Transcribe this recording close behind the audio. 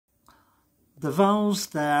the valves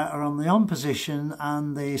there are on the on position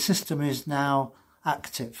and the system is now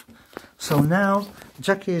active. So now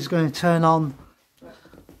Jackie is going to turn on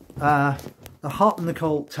the hot and the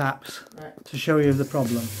cold taps to show you the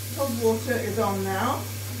problem. Cold water is on now.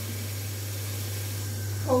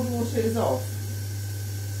 Cold water is off.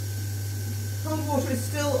 Cold water is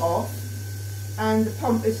still off and the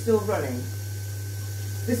pump is still running.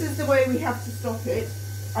 This is the way we have to stop it.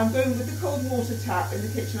 I'm going with the cold water tap in the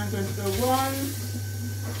kitchen. I'm going to go 1,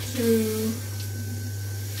 2,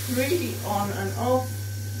 3 on and off,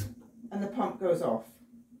 and the pump goes off.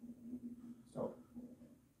 Stop.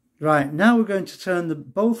 Right, now we're going to turn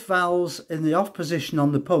both valves in the off position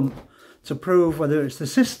on the pump to prove whether it's the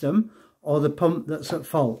system or the pump that's at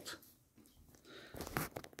fault.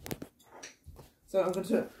 So I'm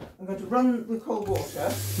going to run the cold water.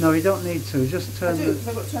 No, you don't need to. Just turn. I do, because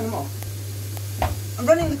I've got to turn them off. I'm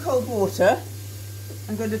running the cold water.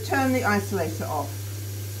 I'm going to turn the isolator off.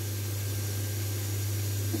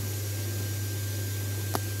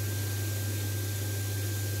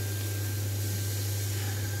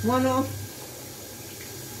 One off.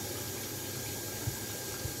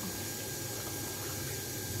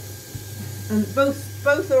 And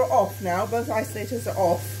both are off now. Both isolators are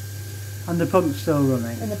off. And the pump's still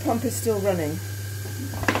running. And the pump is still running.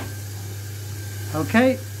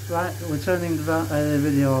 Okay, right, we're turning the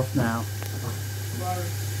video off now. Well,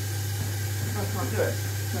 I can't do it.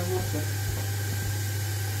 No water.